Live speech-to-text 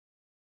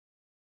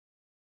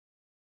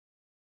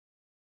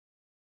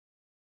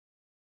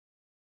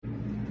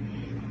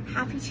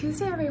Happy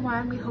Tuesday,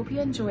 everyone. We hope you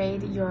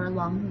enjoyed your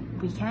long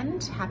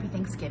weekend. Happy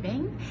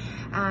Thanksgiving.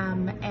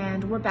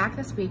 And we're back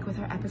this week with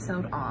our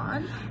episode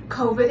on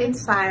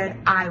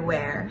COVID-inspired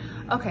eyewear.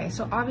 Okay,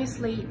 so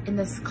obviously in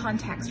this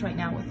context right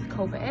now with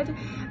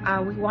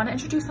COVID, we want to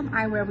introduce some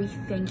eyewear we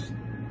think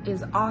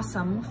is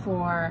awesome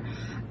for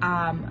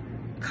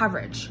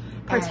coverage.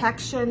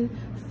 Protection,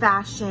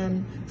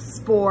 fashion,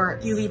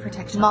 sports, UV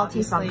protection,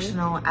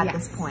 multifunctional obviously. At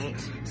this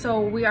point.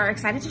 So we are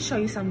excited to show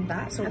you some of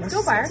that. So let's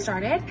get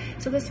started.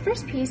 So this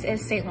first piece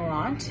is Saint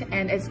Laurent,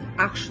 and it's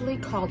actually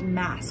called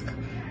Mask,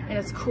 and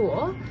it's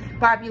cool.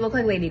 Barb, you look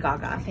like Lady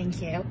Gaga.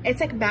 Thank you.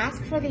 It's like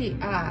mask for the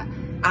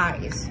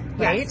eyes,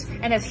 right? Yes.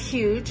 And it's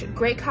huge,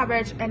 great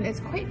coverage, and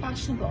it's quite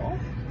fashionable.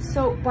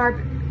 So Barb,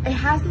 it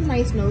has these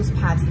nice nose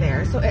pads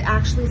there, so it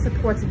actually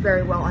supports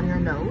very well on your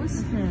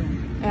nose.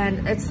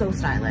 And it's so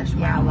stylish.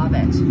 Yeah, I love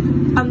it.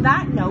 On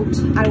that note,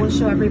 I will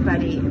show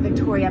everybody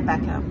Victoria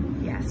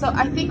Beckham. Yes. So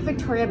I think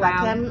Victoria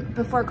Beckham,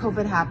 before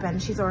COVID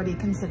happened, she's already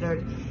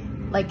considered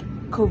like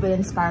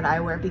COVID-inspired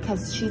eyewear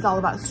because she's all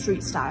about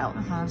street style.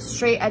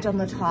 Straight edge on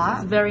the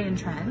top. It's very in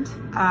trend.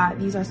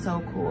 These are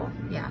so cool.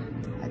 Yeah.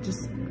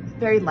 Just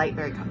very light,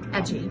 very comfortable.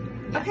 Edgy.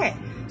 Yes. Okay,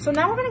 so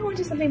now we're gonna go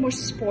into something more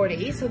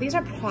sporty. So these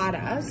are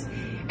Pradas,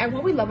 and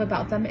what we love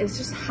about them is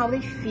just how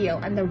they feel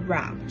and the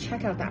wrap.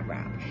 Check out that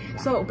wrap.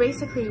 So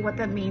basically what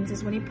that means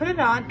is when you put it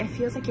on, it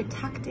feels like you're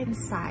tucked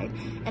inside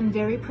and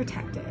very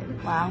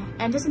protected. Wow.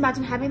 And just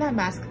imagine having that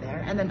mask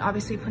there and then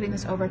obviously putting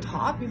this over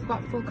top, you've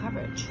got full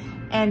coverage.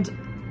 And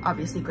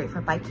obviously great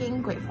for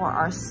biking, great for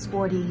our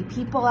sporty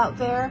people out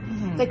there.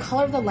 The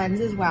color of the lens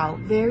as well,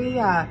 very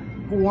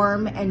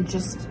warm and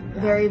just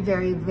very,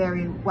 very,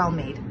 very well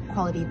made.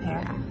 Quality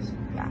pair.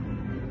 Yeah.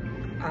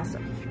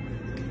 Awesome.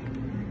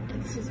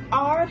 This is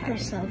our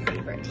personal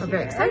favorite. We're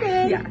very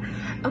excited.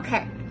 Yeah.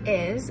 Okay.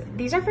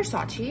 These are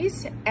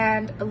Versace's,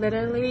 and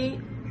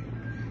literally,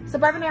 so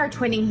Barb and I are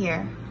twinning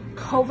here.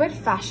 COVID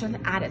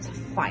fashion at its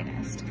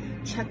finest.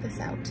 Check this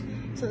out.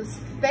 So it's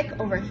thick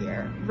over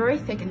here, very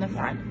thick in the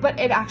front, but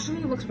it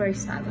actually looks very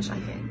stylish, I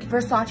think.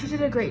 Versace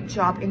did a great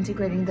job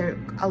integrating their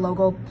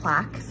logo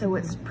plaque, so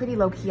it's pretty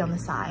low-key on the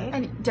side.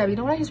 And Deb, you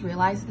know what I just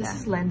realized? This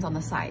is lens on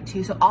the side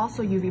too, so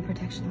also UV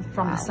protection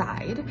from the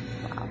side.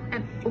 Wow.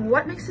 And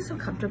what makes it so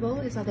comfortable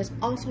is that there's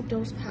also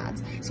nose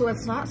pads, so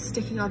it's not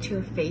sticking onto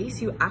your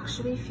face. You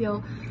actually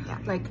feel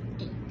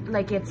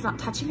like it's not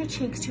touching your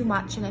cheeks too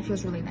much, and it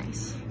feels really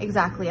nice.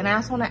 Exactly. And I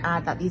also want to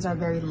add that these are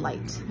very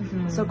light.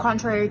 So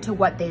contrary to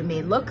what they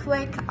may look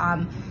like,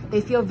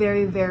 they feel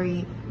very,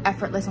 very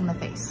effortless on the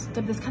face.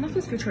 This kind of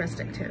feels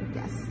futuristic too.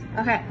 Yes.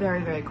 Okay.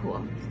 Very, very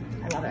cool.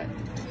 I love it.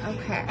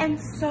 Okay. And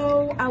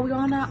so we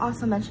want to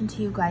also mention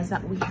to you guys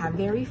that we have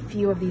very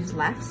few of these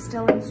left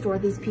still in store,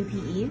 these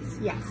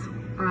PPEs. Yes.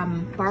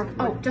 Barb.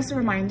 Oh, just a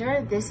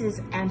reminder, this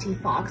is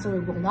anti-fog, so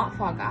it will not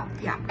fog up.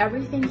 Yeah.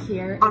 Everything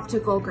here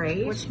optical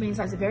grade, which means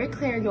that it's very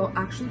clear. You'll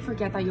actually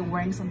forget that you're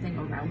wearing something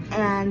around you.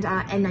 And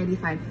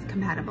N95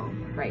 compatible.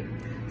 Right.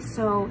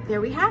 So there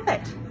we have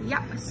it.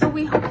 Yeah. So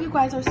we hope you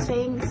guys are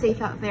staying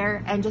safe out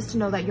there, and just to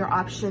know that your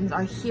options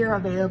are here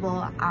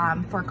available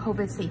for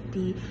COVID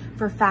safety,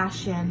 for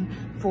fashion,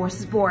 for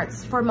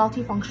sports, for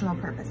multifunctional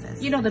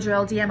purposes. You know the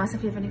drill. DM us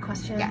if you have any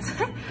questions.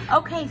 Yes.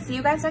 Okay. See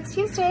you guys next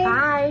Tuesday.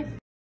 Bye.